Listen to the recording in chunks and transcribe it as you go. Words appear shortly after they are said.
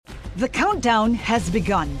The countdown has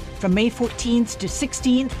begun. From May 14th to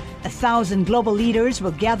 16th, 1,000 global leaders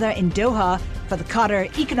will gather in Doha for the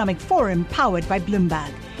Qatar Economic Forum powered by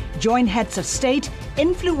Bloomberg. Join heads of state,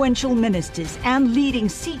 influential ministers, and leading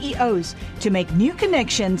CEOs to make new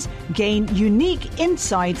connections, gain unique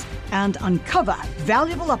insights, and uncover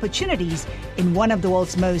valuable opportunities in one of the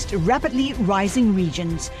world's most rapidly rising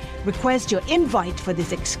regions. Request your invite for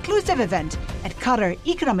this exclusive event at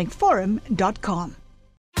QatarEconomicForum.com.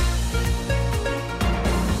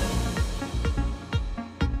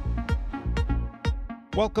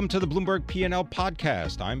 Welcome to the Bloomberg P&L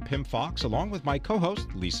podcast. I'm Pim Fox, along with my co-host,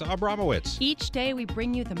 Lisa Abramowitz. Each day, we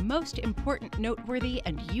bring you the most important, noteworthy,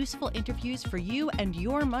 and useful interviews for you and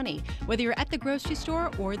your money, whether you're at the grocery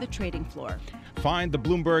store or the trading floor. Find the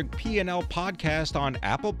Bloomberg P&L podcast on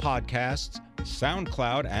Apple Podcasts,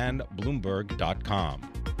 SoundCloud, and Bloomberg.com.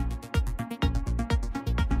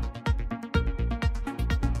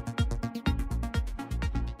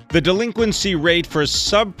 The delinquency rate for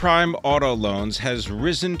subprime auto loans has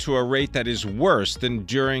risen to a rate that is worse than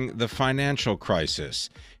during the financial crisis.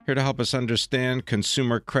 Here to help us understand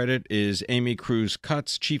consumer credit is Amy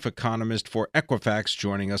Cruz-Cutts, chief economist for Equifax,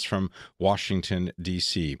 joining us from Washington,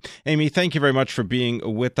 D.C. Amy, thank you very much for being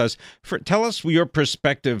with us. Tell us your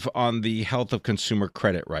perspective on the health of consumer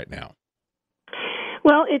credit right now.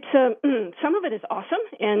 Well, it's some of it is awesome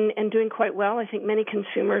and doing quite well. I think many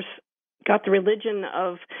consumers got the religion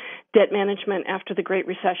of debt management after the Great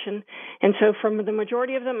Recession. And so from the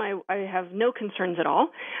majority of them, I have no concerns at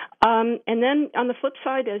all. And then on the flip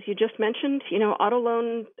side, as you just mentioned, auto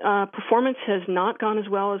loan performance has not gone as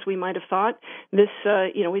well as we might have thought. We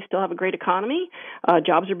still have a great economy.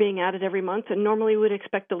 Jobs are being added every month, and normally we would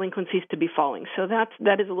expect delinquencies to be falling. So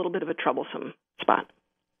that is a little bit of a troublesome spot.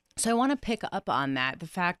 So I want to pick up on that, the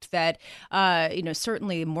fact that,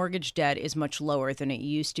 certainly mortgage debt is much lower than it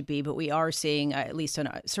used to be, but we are seeing, at least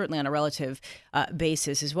certainly on a relative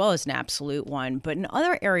basis, as well as an absolute one. But in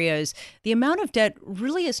other areas, the amount of debt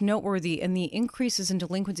really is noteworthy, and the increases in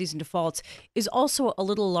delinquencies and defaults is also a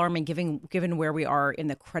little alarming given where we are in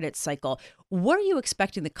the credit cycle. What are you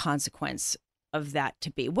expecting the consequence of that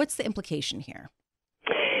to be? What's the implication here?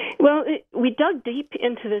 Well, we dug deep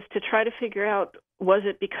into this to try to figure out, was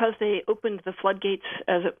it because they opened the floodgates,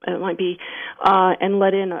 as it might be, and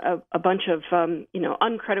let in a bunch of,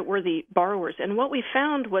 uncreditworthy borrowers? And what we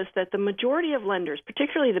found was that the majority of lenders,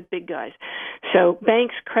 particularly the big guys, so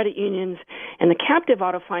banks, credit unions, and the captive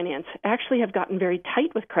auto finance, actually have gotten very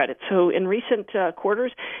tight with credit. So in recent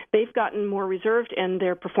quarters, they've gotten more reserved, and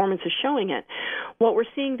their performance is showing it. What we're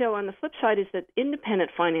seeing, though, on the flip side is that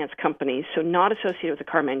independent finance companies, so not associated with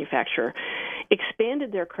a car manufacturer,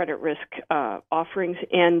 expanded their credit risk offerings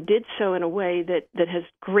and did so in a way that has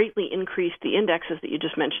greatly increased the indexes that you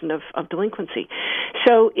just mentioned of delinquency.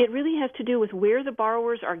 So it really has to do with where the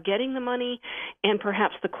borrowers are getting the money and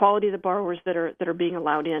perhaps the quality of the borrowers that are being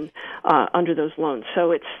allowed in under those loans.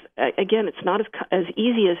 So it's not as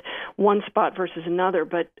easy as one spot versus another,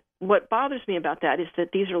 but what bothers me about that is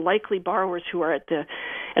that these are likely borrowers who are at the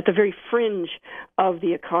very fringe of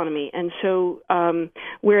the economy. And so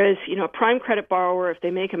whereas, a prime credit borrower, if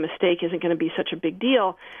they make a mistake, isn't going to be such a big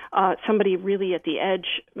deal, somebody really at the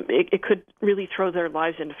edge, it could really throw their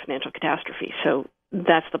lives into financial catastrophe. So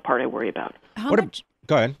that's the part I worry about.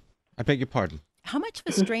 Go ahead. I beg your pardon. How much of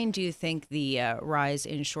a strain do you think the rise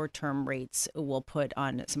in short-term rates will put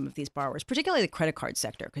on some of these borrowers, particularly the credit card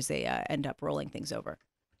sector, because they end up rolling things over?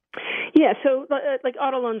 Yeah, so like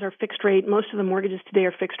auto loans are fixed rate. Most of the mortgages today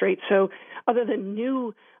are fixed rate. So other than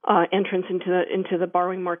new entrance into the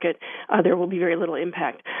borrowing market, there will be very little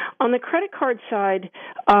impact. On the credit card side,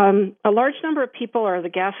 a large number of people are the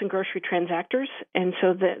gas and grocery transactors, and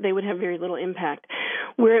so they would have very little impact.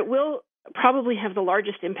 Where it will probably have the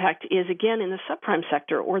largest impact is, again, in the subprime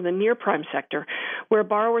sector or the near prime sector, where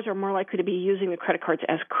borrowers are more likely to be using the credit cards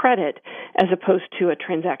as credit as opposed to a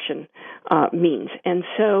transaction means. And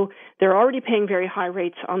so they're already paying very high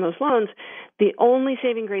rates on those loans. The only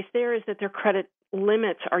saving grace there is that their credit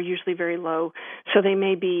limits are usually very low, so they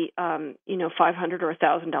may be, $500 or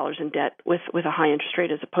 $1,000 in debt with a high interest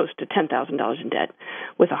rate as opposed to $10,000 in debt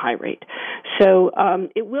with a high rate. So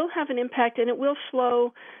it will have an impact, and it will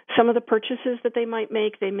slow some of the purchases that they might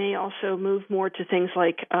make. They may also move more to things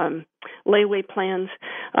like layaway plans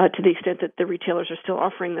to the extent that the retailers are still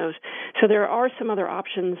offering those. So there are some other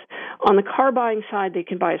options. On the car buying side, they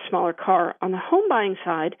can buy a smaller car. On the home buying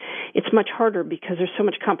side, it's much harder because there's so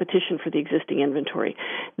much competition for the existing inventory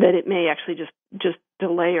that it may actually just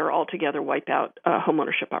delay or altogether wipe out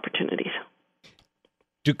homeownership opportunities.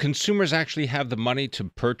 Do consumers actually have the money to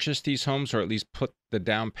purchase these homes, or at least put the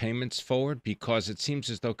down payments forward? Because it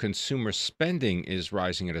seems as though consumer spending is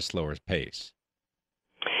rising at a slower pace.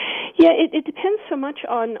 Yeah, it depends so much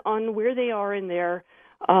on where they are in their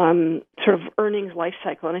sort of earnings life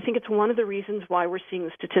cycle. And I think it's one of the reasons why we're seeing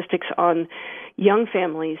the statistics on young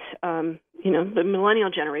families, the millennial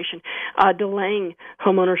generation, delaying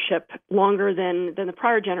homeownership longer than the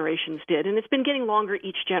prior generations did. And it's been getting longer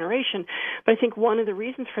each generation. But I think one of the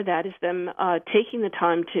reasons for that is them taking the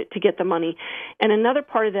time to get the money. And another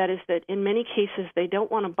part of that is that in many cases they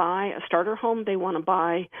don't want to buy a starter home. They want to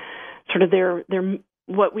buy sort of their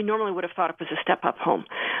what we normally would have thought of as a step-up home.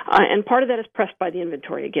 And part of that is pressed by the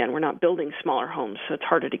inventory. Again, we're not building smaller homes, so it's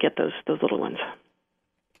harder to get those little ones.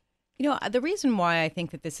 The reason why I think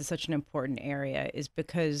that this is such an important area is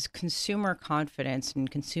because consumer confidence and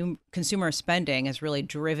consumer spending has really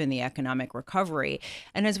driven the economic recovery.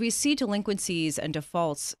 And as we see delinquencies and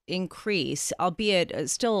defaults increase, albeit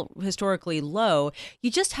still historically low, you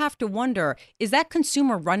just have to wonder, is that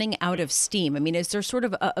consumer running out of steam? I mean, is there sort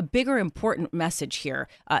of a bigger important message here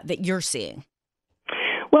that you're seeing?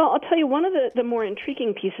 Well, I'll tell you, one of the more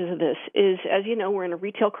intriguing pieces of this is, as you know, we're in a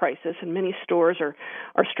retail crisis, and many stores are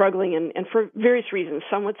struggling, and for various reasons.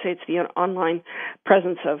 Some would say it's the online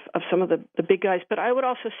presence of some of the big guys, but I would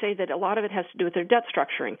also say that a lot of it has to do with their debt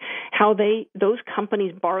structuring, how those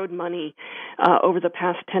companies borrowed money over the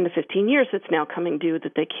past 10 to 15 years that's now coming due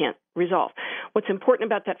that they can't resolve. What's important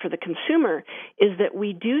about that for the consumer is that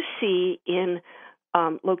we do see in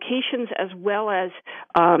locations as well as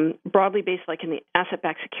broadly based, like in the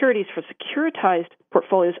asset-backed securities for securitized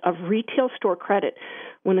portfolios of retail store credit.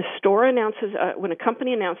 When a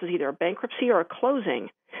company announces either a bankruptcy or a closing,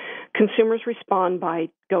 consumers respond by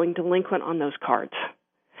going delinquent on those cards.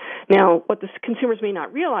 Now, what the consumers may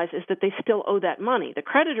not realize is that they still owe that money. The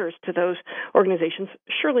creditors to those organizations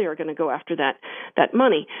surely are going to go after that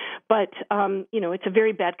money. But, it's a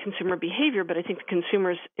very bad consumer behavior, but I think the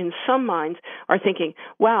consumers in some minds are thinking,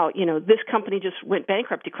 wow, this company just went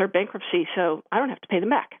bankrupt, declared bankruptcy, so I don't have to pay them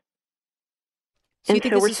back. So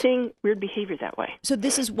we're seeing weird behavior that way. So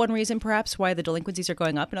this is one reason perhaps why the delinquencies are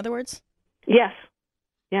going up, in other words? Yes.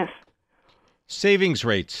 Savings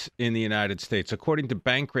rates in the United States. According to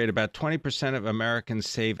Bankrate, about 20% of Americans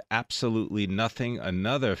save absolutely nothing.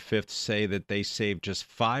 Another fifth say that they save just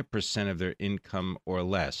 5% of their income or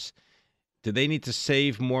less. Do they need to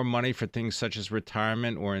save more money for things such as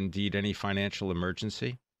retirement or indeed any financial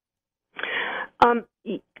emergency?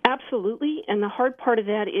 Absolutely. And the hard part of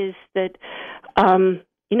that is that,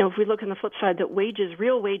 if we look on the flip side, that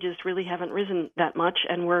real wages really haven't risen that much,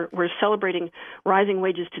 and we're celebrating rising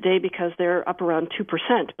wages today because they're up around 2%.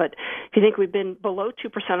 But if you think we've been below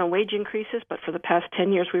 2% on wage increases, but for the past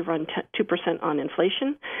 10 years we've run 2% on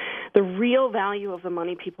inflation, the real value of the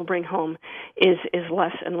money people bring home is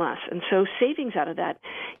less and less. And so savings out of that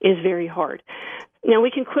is very hard. Now,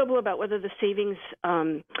 we can quibble about whether the savings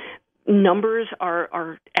numbers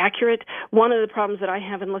are accurate. One of the problems that I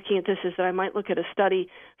have in looking at this is that I might look at a study,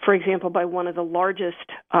 for example, by one of the largest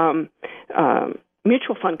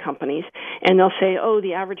mutual fund companies, and they'll say,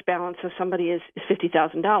 the average balance of somebody is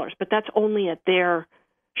 $50,000, but that's only at their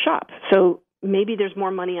shop. So maybe there's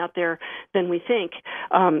more money out there than we think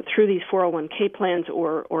through these 401k plans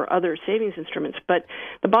or other savings instruments. But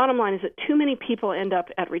the bottom line is that too many people end up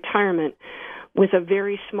at retirement with a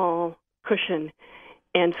very small cushion,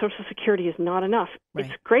 and Social Security is not enough. Right.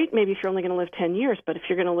 It's great maybe if you're only going to live 10 years, but if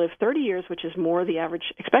you're going to live 30 years, which is more the average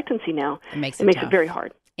expectancy now, it makes it very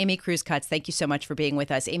hard. Amy Cruz-Cutts, thank you so much for being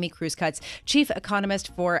with us. Amy Cruz-Cutts, chief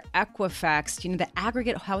economist for Equifax. The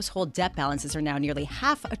aggregate household debt balances are now nearly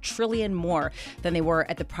 $500 billion more than they were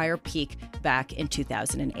at the prior peak back in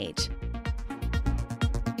 2008.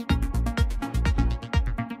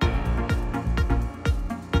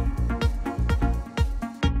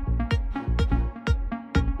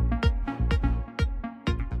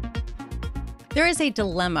 There is a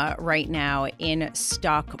dilemma right now in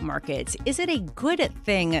stock markets. Is it a good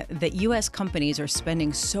thing that U.S. companies are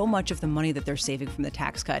spending so much of the money that they're saving from the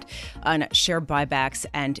tax cut on share buybacks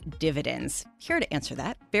and dividends? Here to answer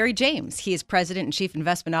that, Barry James. He is president and chief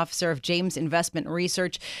investment officer of James Investment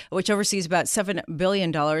Research, which oversees about $7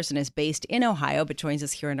 billion and is based in Ohio, but joins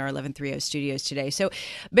us here in our 1130 studios today. So,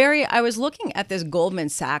 Barry, I was looking at this Goldman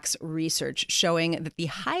Sachs research showing that the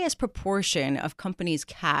highest proportion of companies'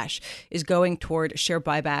 cash is going toward share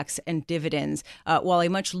buybacks and dividends, while a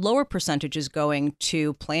much lower percentage is going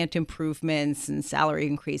to plant improvements and salary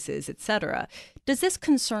increases, et cetera. Does this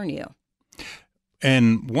concern you?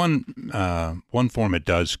 And one form it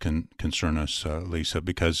does concern us, Lisa,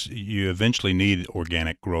 because you eventually need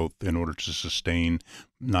organic growth in order to sustain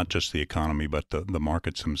not just the economy, but the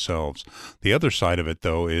markets themselves. The other side of it,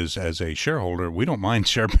 though, is as a shareholder, we don't mind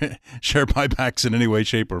share buybacks in any way,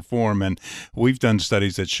 shape, or form. And we've done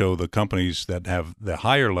studies that show the companies that have the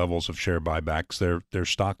higher levels of share buybacks, their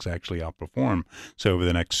stocks actually outperform, so over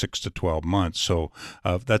the next 6 to 12 months. So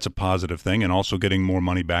that's a positive thing. And also getting more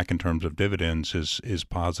money back in terms of dividends is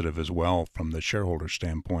positive as well from the shareholder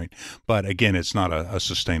standpoint. But again, it's not a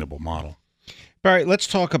sustainable model. All right, let's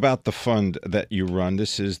talk about the fund that you run.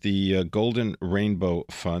 This is the Golden Rainbow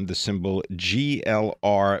Fund, the symbol GLRBX.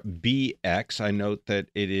 I note that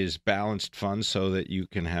it is balanced fund so that you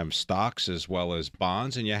can have stocks as well as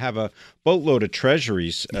bonds, and you have a boatload of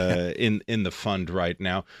treasuries in the fund right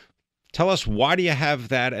now. Tell us, why do you have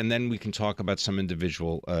that? And then we can talk about some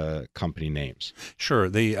individual company names. Sure.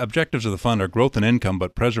 The objectives of the fund are growth and income,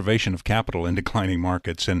 but preservation of capital in declining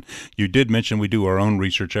markets. And you did mention we do our own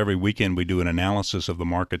research. Every weekend we do an analysis of the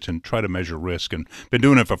markets and try to measure risk. And been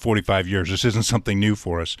doing it for 45 years. This isn't something new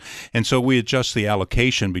for us. And so we adjust the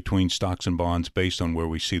allocation between stocks and bonds based on where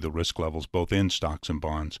we see the risk levels, both in stocks and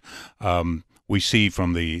bonds. We see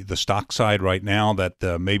from the stock side right now that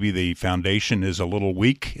maybe the foundation is a little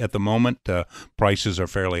weak at the moment. Prices are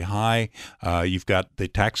fairly high. You've got the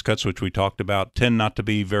tax cuts, which we talked about, tend not to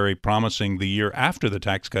be very promising the year after the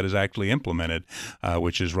tax cut is actually implemented,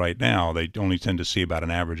 which is right now. They only tend to see about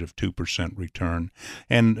an average of 2% return.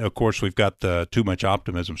 And, of course, we've got too much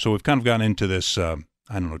optimism. So we've kind of gotten into this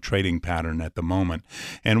trading pattern at the moment.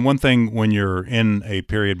 And one thing when you're in a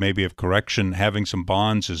period maybe of correction, having some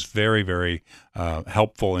bonds is very, very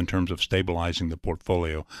helpful in terms of stabilizing the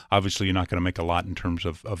portfolio. Obviously, you're not going to make a lot in terms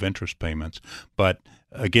of interest payments. But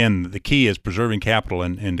again, the key is preserving capital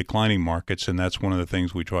in declining markets, and that's one of the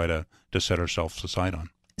things we try to set ourselves aside on.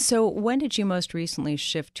 So when did you most recently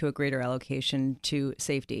shift to a greater allocation to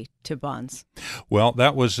safety, to bonds? Well,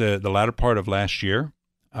 that was the latter part of last year.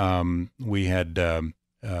 We had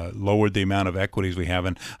lowered the amount of equities we have.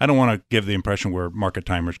 And I don't want to give the impression we're market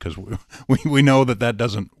timers because we know that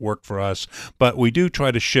doesn't work for us. But we do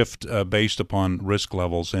try to shift based upon risk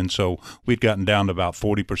levels. And so we'd gotten down to about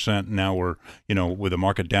 40%. Now we're, with the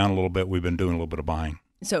market down a little bit, we've been doing a little bit of buying.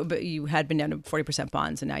 So, but you had been down to 40%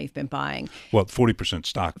 bonds, and now you've been buying. Well, 40%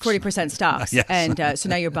 stocks. 40% stocks. Yes. And so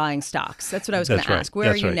now you're buying stocks. That's what I was going to ask. Where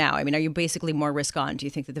That's are you right. now? I mean, are you basically more risk on? Do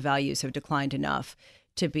you think that the values have declined enough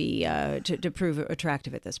to be to prove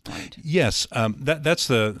attractive at this point? Yes,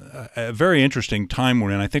 that's a very interesting time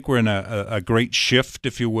we're in. I think we're in a great shift,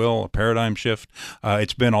 if you will, a paradigm shift.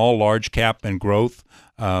 It's been all large cap and growth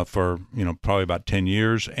for probably about 10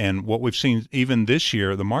 years. And what we've seen even this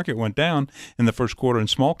year, the market went down in the first quarter and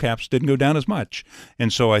small caps didn't go down as much.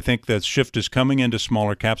 And so I think that shift is coming into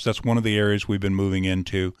smaller caps. That's one of the areas we've been moving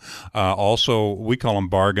into. Also, we call them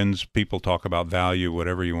bargains. People talk about value,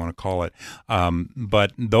 whatever you want to call it.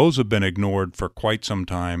 But those have been ignored for quite some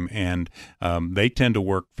time, and they tend to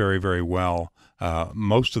work very, very well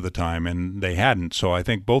most of the time, and they hadn't. So I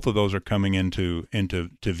think both of those are coming into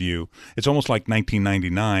view. It's almost like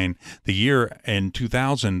 1999. The year in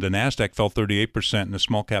 2000, the NASDAQ fell 38%, and the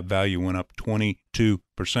small cap value went up 22%.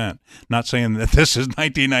 Not saying that this is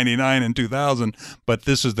 1999 and 2000, but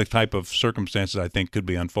this is the type of circumstances I think could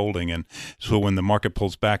be unfolding. And so when the market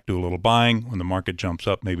pulls back, do a little buying. When the market jumps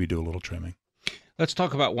up, maybe do a little trimming. Let's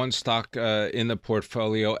talk about one stock in the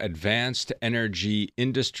portfolio, Advanced Energy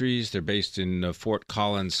Industries. They're based in Fort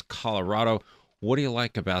Collins, Colorado. What do you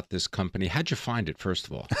like about this company? How'd you find it, first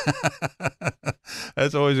of all?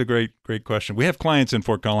 That's always a great question. We have clients in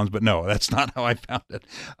Fort Collins, but no, that's not how I found it.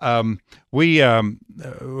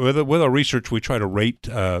 With our research, we try to rate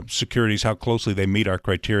securities, how closely they meet our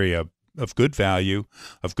criteria of good value,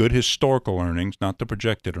 of good historical earnings, not the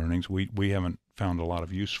projected earnings. We haven't found a lot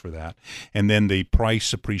of use for that. And then the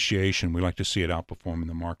price appreciation, we like to see it outperforming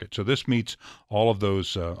the market. So this meets all of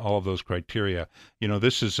those criteria.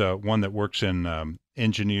 This is one that works in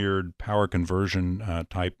engineered power conversion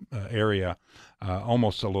type area,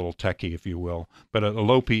 almost a little techie, if you will, but a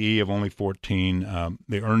low PE of only 14.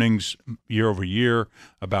 The earnings year over year,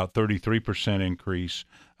 about 33% increase.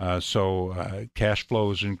 So cash flow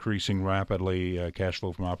is increasing rapidly. Cash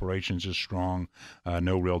flow from operations is strong.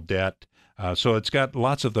 No real debt. So it's got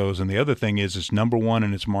lots of those. And the other thing is it's number one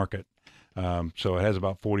in its market. So it has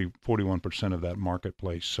about 41% of that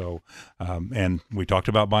marketplace. So, and we talked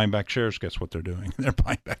about buying back shares. Guess what they're doing? They're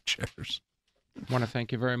buying back shares. I want to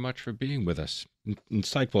thank you very much for being with us.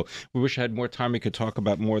 Insightful. We wish I had more time. We could talk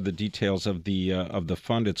about more of the details of the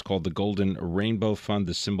fund. It's called the Golden Rainbow Fund.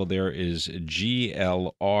 The symbol there is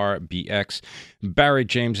GLRBX. Barry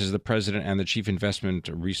James is the president and the chief investment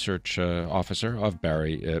research officer of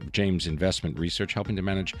Barry James Investment Research, helping to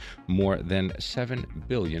manage more than $7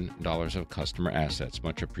 billion of customer assets.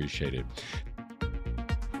 Much appreciated.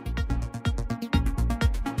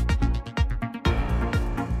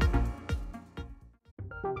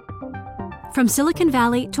 From Silicon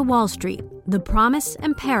Valley to Wall Street, the promise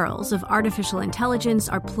and perils of artificial intelligence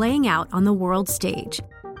are playing out on the world stage.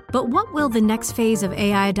 But what will the next phase of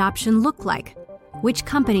AI adoption look like? Which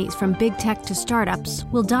companies, from big tech to startups,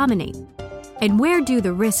 will dominate? And where do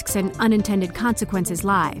the risks and unintended consequences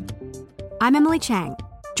lie? I'm Emily Chang.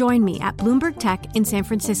 Join me at Bloomberg Tech in San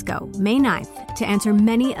Francisco, May 9th, to answer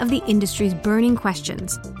many of the industry's burning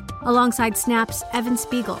questions, alongside Snap's Evan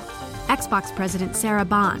Spiegel, Xbox President Sarah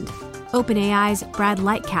Bond, OpenAI's Brad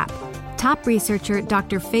Lightcap, top researcher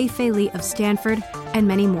Dr. Fei Li of Stanford, and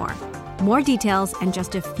many more. More details and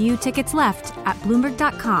just a few tickets left at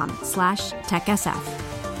Bloomberg.com/TechSF.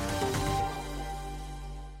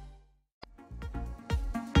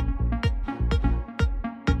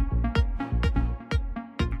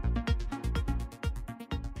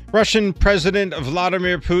 Russian President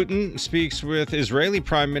Vladimir Putin speaks with Israeli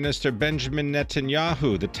Prime Minister Benjamin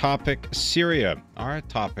Netanyahu. The topic, Syria. Our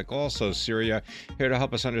topic, also Syria. Here to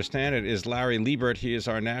help us understand it is Larry Liebert. He is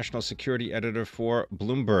our national security editor for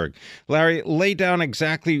Bloomberg. Larry, lay down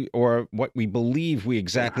exactly, or what we believe we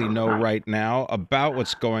exactly know right now about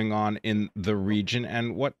what's going on in the region,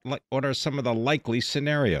 and what are some of the likely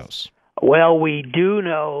scenarios? Well, we do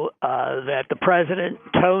know that the president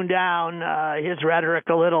toned down his rhetoric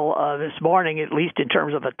a little this morning, at least in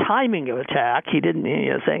terms of the timing of attack. He didn't,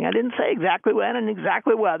 saying, I didn't say exactly when and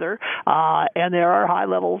exactly whether. And there are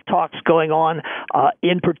high-level talks going on.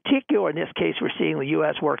 In particular, in this case, we're seeing the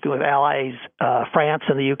U.S. working with allies, France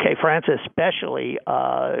and the U.K., France especially,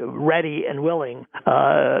 ready and willing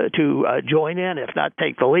to join in, if not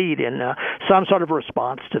take the lead, in some sort of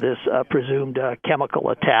response to this presumed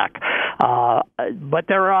chemical attack. But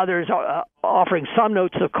there are others offering some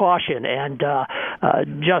notes of caution. And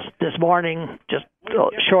just this morning, just a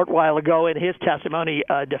short while ago in his testimony,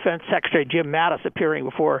 Defense Secretary Jim Mattis, appearing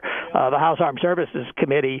before the House Armed Services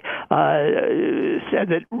Committee, said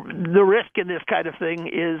that the risk in this kind of thing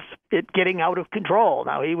is it getting out of control.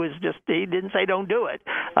 Now, he didn't say don't do it,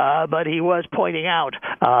 but he was pointing out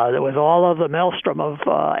there was all of the maelstrom of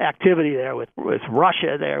activity there with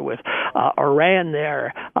Russia there, with Iran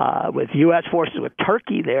there, with U.S. forces, with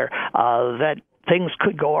Turkey there, that things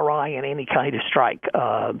could go awry in any kind of strike.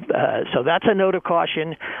 So that's a note of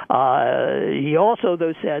caution. He also,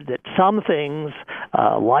 though, said that some things,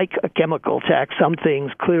 like a chemical attack, some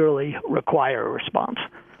things clearly require a response.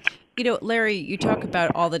 Larry, you talk about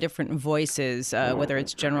all the different voices, whether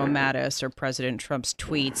it's General Mattis or President Trump's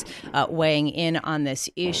tweets, weighing in on this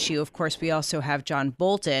issue. Of course, we also have John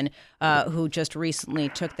Bolton, who just recently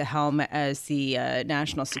took the helm as the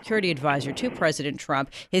national security advisor to President Trump.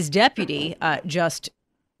 His deputy just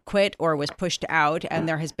quit or was pushed out, and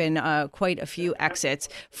there has been quite a few exits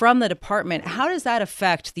from the department. How does that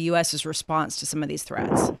affect the U.S.'s response to some of these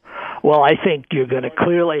threats? Well, I think you're going to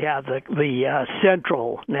clearly have the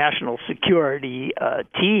Central National Security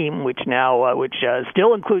team, which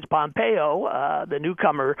still includes Pompeo, the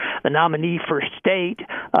newcomer, the nominee for state,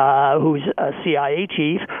 who's a CIA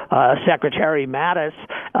chief, Secretary Mattis,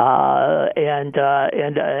 and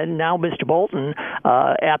now Mr. Bolton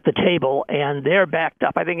at the table, and they're backed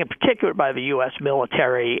up, I think, in particular by the U.S.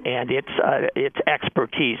 military and its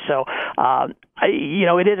expertise. So,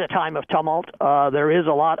 it is a time of tumult. There is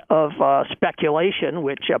a lot of speculation,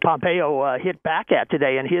 which Pompeo hit back at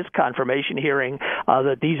today in his confirmation hearing,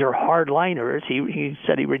 that these are hardliners. He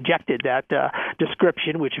said he rejected that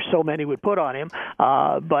description, which so many would put on him.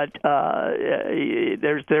 But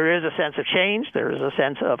there is a sense of change. There is a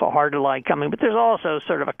sense of a harder line coming. But there's also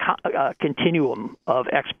sort of a continuum of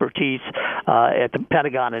expertise at the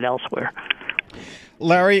Pentagon and elsewhere.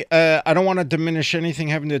 Larry, I don't want to diminish anything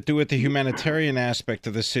having to do with the humanitarian aspect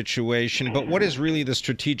of the situation, but what is really the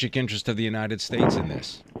strategic interest of the United States in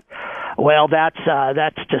this? Well, that's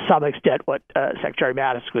to some extent what Secretary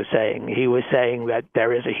Mattis was saying. He was saying that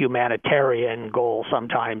there is a humanitarian goal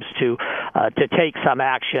sometimes to take some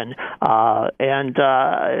action, and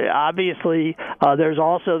obviously there's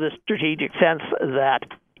also the strategic sense that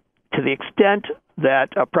to the extent that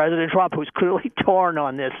President Trump, who's clearly torn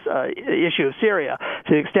on this issue of Syria,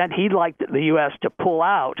 to the extent he'd like the U.S. to pull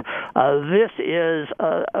out, this is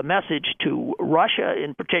a message to Russia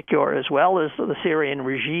in particular, as well as the Syrian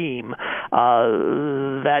regime,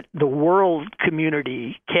 that the world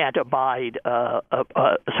community can't abide a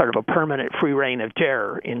sort of a permanent free reign of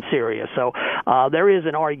terror in Syria. So there is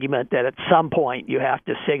an argument that at some point you have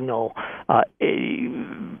to signal a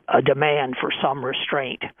demand for some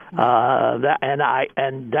restraint, and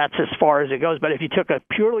that's as far as it goes. But if you took a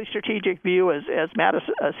purely strategic view, as Matt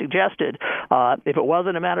suggested, if it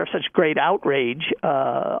wasn't a matter of such great outrage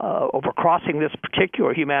over crossing this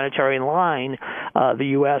particular humanitarian line, the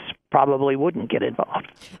U.S. probably wouldn't get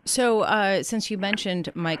involved. So since you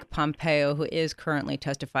mentioned Mike Pompeo, who is currently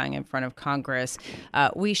testifying in front of Congress,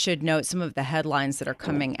 we should note some of the headlines that are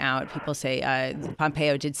coming out. People say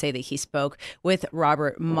Pompeo did say that he spoke with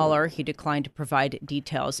Robert Mueller. He declined to provide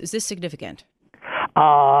details. Is this significant?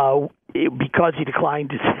 Because he declined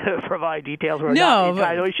to provide details, we're not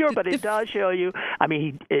entirely sure, but it does show you. I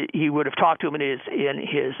mean, he would have talked to him in his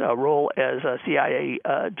role as a CIA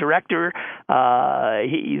director.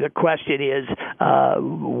 The question is,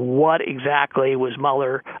 what exactly was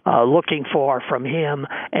Mueller looking for from him?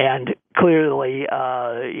 And clearly,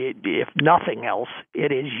 if nothing else,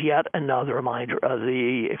 it is yet another reminder of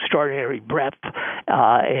the extraordinary breadth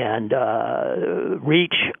and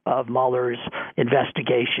reach of Mueller's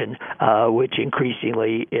investigation, which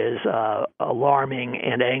increasingly is alarming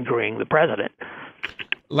and angering the president.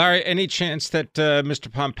 Larry, any chance that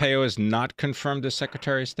Mr. Pompeo is not confirmed as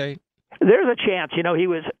Secretary of State? There's a chance. He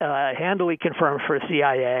was handily confirmed for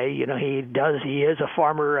CIA. He is a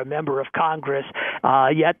former member of Congress.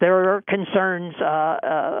 Yet there are concerns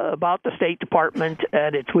about the State Department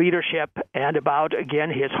and its leadership, and about,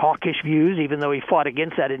 again, his hawkish views, even though he fought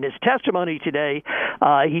against that in his testimony today.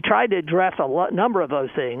 He tried to address a number of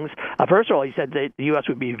those things. First of all, he said that the U.S.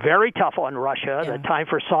 would be very tough on Russia. Yeah. The time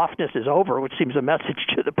for softness is over, which seems a message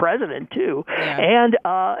to the president, too. Yeah.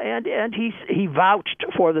 And he vouched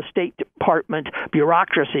for the State Department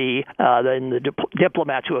bureaucracy and the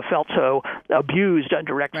diplomats who have felt so abused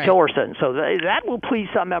under Rex Tillerson. So that will please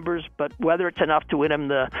some members, but whether it's enough to win him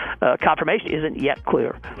the confirmation isn't yet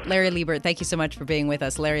clear. Larry Liebert, thank you so much for being with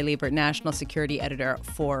us. Larry Liebert, National Security Editor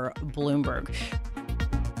for Bloomberg.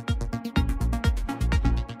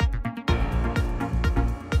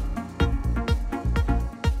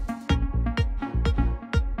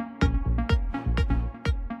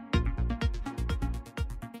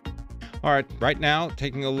 All right, right now,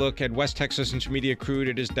 taking a look at West Texas Intermediate crude,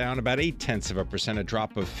 it is down about 0.8%, a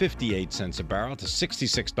drop of 58 cents a barrel to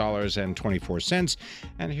 $66.24.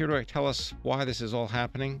 And here to tell us why this is all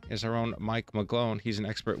happening is our own Mike McGlone. He's an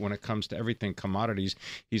expert when it comes to everything commodities.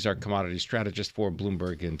 He's our commodity strategist for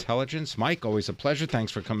Bloomberg Intelligence. Mike, always a pleasure.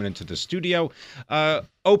 Thanks for coming into the studio.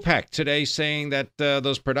 OPEC today saying that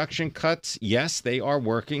those production cuts, yes, they are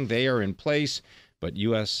working. They are in place. But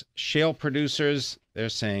U.S. shale producers, they're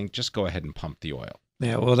saying, just go ahead and pump the oil.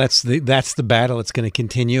 Yeah, well, that's the battle. It's going to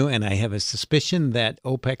continue, and I have a suspicion that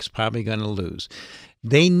OPEC's probably going to lose.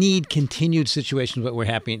 They need continued situations, what we're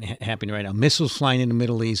happening right now. Missiles flying in the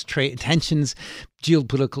Middle East, trade tensions,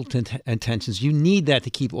 geopolitical tensions. You need that to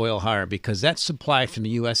keep oil higher because that supply from the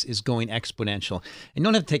U.S. is going exponential. And you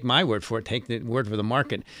don't have to take my word for it. Take the word for the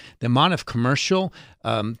market. The amount of commercial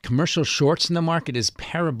shorts in the market is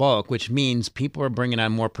parabolic, which means people are bringing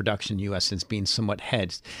on more production in the U.S. and it's being somewhat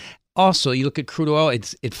hedged. Also, you look at crude oil,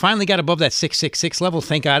 it finally got above that 666 level.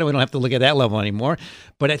 Thank God we don't have to look at that level anymore.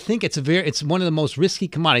 But I think it's one of the most risky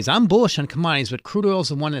commodities. I'm bullish on commodities, but crude oil is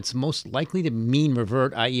the one that's most likely to mean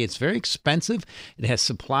revert, i.e. it's very expensive. It has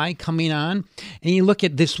supply coming on. And you look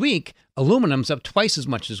at this week, aluminum's up twice as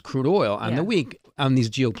much as crude oil on the week on these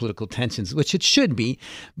geopolitical tensions, which it should be.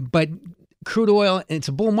 But crude oil, it's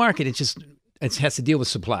a bull market. It has to deal with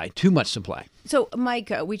supply, too much supply. So,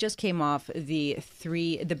 Mike, we just came off the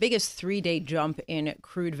biggest 3-day jump in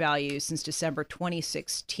crude values since December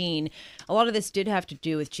 2016. A lot of this did have to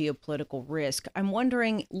do with geopolitical risk. I'm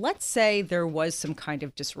wondering, let's say there was some kind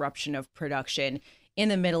of disruption of production in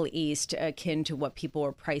the Middle East akin to what people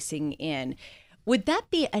were pricing in. Would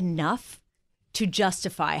that be enough to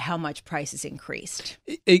justify how much prices increased?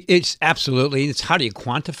 It's absolutely. It's how do you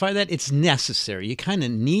quantify that? It's necessary. You kind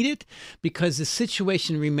of need it because the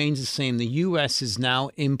situation remains the same. The U.S. is now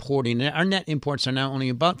importing. Our net imports are now only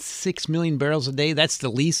about 6 million barrels a day. That's the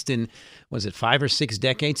least in, 5 or 6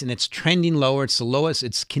 decades? And it's trending lower. It's the lowest.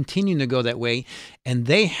 It's continuing to go that way. And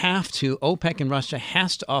they have to, OPEC and Russia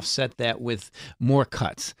has to offset that with more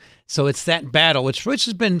cuts. So it's that battle, which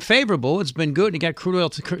has been favorable. It's been good. You got crude oil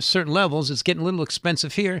to certain levels. It's getting a little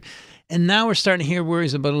expensive here. And now we're starting to hear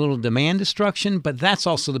worries about a little demand destruction, but that's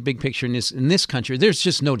also the big picture in this country. There's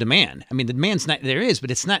just no demand. I mean, the demand's not there is,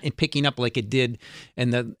 but it's not picking up like it did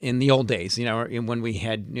in the old days. When we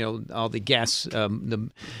had all the gas the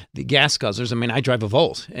gas guzzlers. I mean, I drive a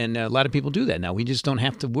Volt, and a lot of people do that now. We just don't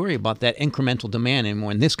have to worry about that incremental demand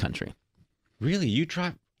anymore in this country. Really, you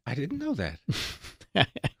drive? I didn't know that.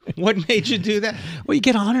 What made you do that? Well, you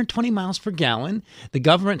get 120 miles per gallon. The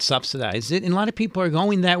government subsidizes it, and a lot of people are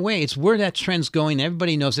going that way. It's where that trend's going.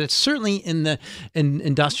 Everybody knows it. It's certainly in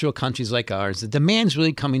industrial countries like ours. The demand's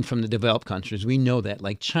really coming from the developed countries. We know that,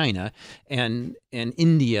 like China and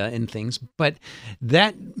India and things. But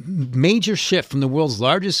that major shift from the world's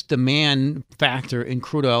largest demand factor in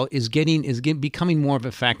crude oil is becoming more of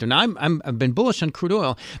a factor. Now, I've been bullish on crude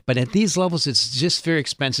oil, but at these levels, it's just very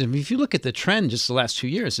expensive. If you look at the trend just the last 2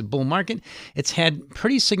 years, the bull market, it's had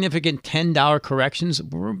pretty significant $10 corrections.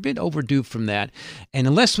 We're a bit overdue from that. And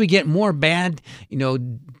unless we get more bad,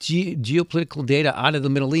 geopolitical data out of the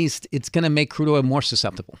Middle East, it's going to make crude oil more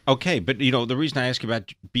susceptible. Okay, but the reason I ask you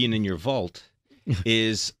about being in your Volt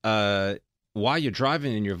is while you're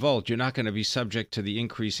driving in your Volt, you're not going to be subject to the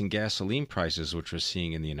increase in gasoline prices, which we're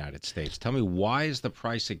seeing in the United States. Tell me, why is the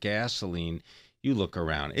price of gasoline? You look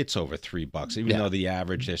around, it's over $3, even though the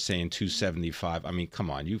average they're saying $2.75. I mean, come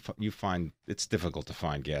on, you find it's difficult to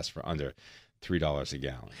find gas for under $3 a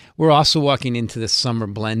gallon. We're also walking into the summer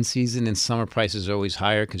blend season, and summer prices are always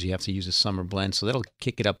higher because you have to use a summer blend, so that'll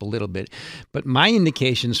kick it up a little bit. But my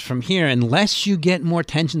indications from here, unless you get more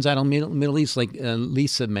tensions out of the Middle East, like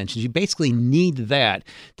Lisa mentioned, you basically need that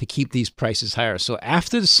to keep these prices higher. So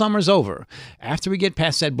after the summer's over, after we get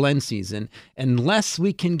past that blend season, unless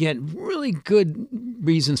we can get really good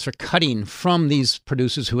reasons for cutting from these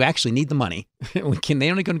producers who actually need the money, they're only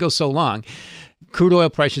going to go so long. Crude oil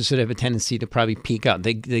prices should have a tendency to probably peak out.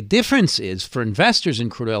 The difference is for investors in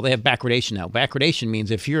crude oil, they have backwardation now. Backwardation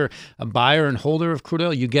means if you're a buyer and holder of crude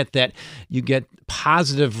oil, you get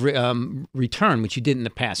positive return, which you did in the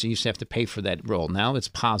past. You used to have to pay for that roll. Now it's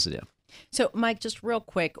positive. So, Mike, just real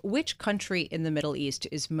quick, which country in the Middle East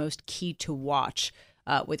is most key to watch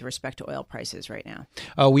with respect to oil prices right now?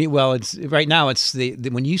 It's right now. It's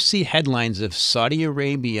when you see headlines of Saudi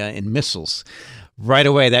Arabia and missiles. Right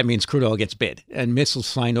away, that means crude oil gets bid and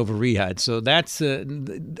missiles flying over Riyadh. So that's,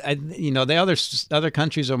 the other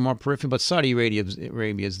countries are more peripheral, but Saudi Arabia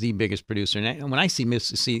is the biggest producer. And when I see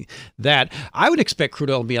that, I would expect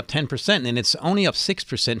crude oil to be up 10%, and it's only up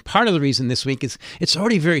 6%. Part of the reason this week is it's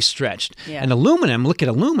already very stretched. Yeah. And look at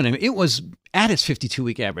aluminum, it was at its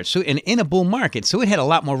 52-week average, so in a bull market, so it had a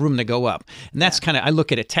lot more room to go up. And that's I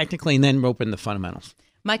look at it technically and then rope in the fundamentals.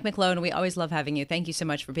 Mike McLone, we always love having you. Thank you so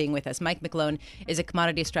much for being with us. Mike McLone is a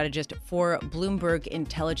commodity strategist for Bloomberg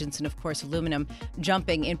Intelligence, and of course, aluminum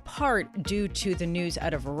jumping in part due to the news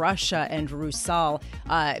out of Russia and Rusal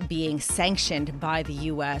being sanctioned by the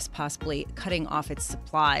U.S., possibly cutting off its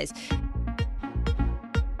supplies.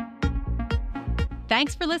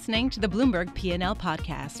 Thanks for listening to the Bloomberg P&L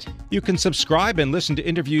podcast. You can subscribe and listen to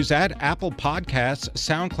interviews at Apple Podcasts,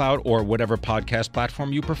 SoundCloud, or whatever podcast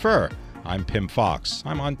platform you prefer. I'm Pim Fox.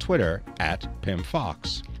 I'm on Twitter at Pim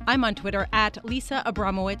Fox. I'm on Twitter at Lisa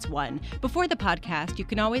Abramowitz1. Before the podcast, you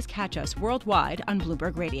can always catch us worldwide on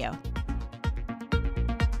Bloomberg Radio.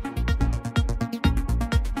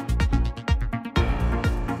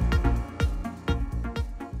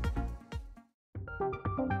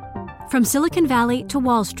 From Silicon Valley to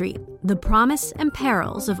Wall Street, the promise and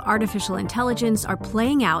perils of artificial intelligence are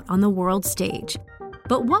playing out on the world stage.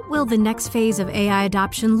 But what will the next phase of AI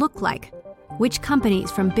adoption look like? Which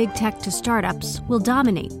companies from big tech to startups will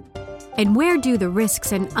dominate? And where do the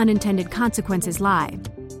risks and unintended consequences lie?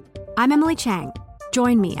 I'm Emily Chang.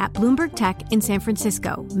 Join me at Bloomberg Tech in San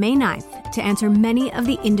Francisco, May 9th, to answer many of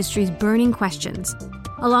the industry's burning questions,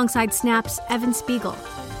 alongside Snap's Evan Spiegel,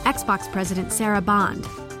 Xbox President Sarah Bond,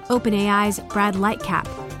 OpenAI's Brad Lightcap,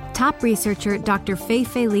 top researcher Dr. Fei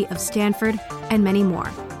Li of Stanford, and many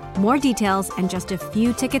more. More details and just a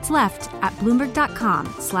few tickets left at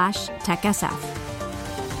Bloomberg.com/TechSF.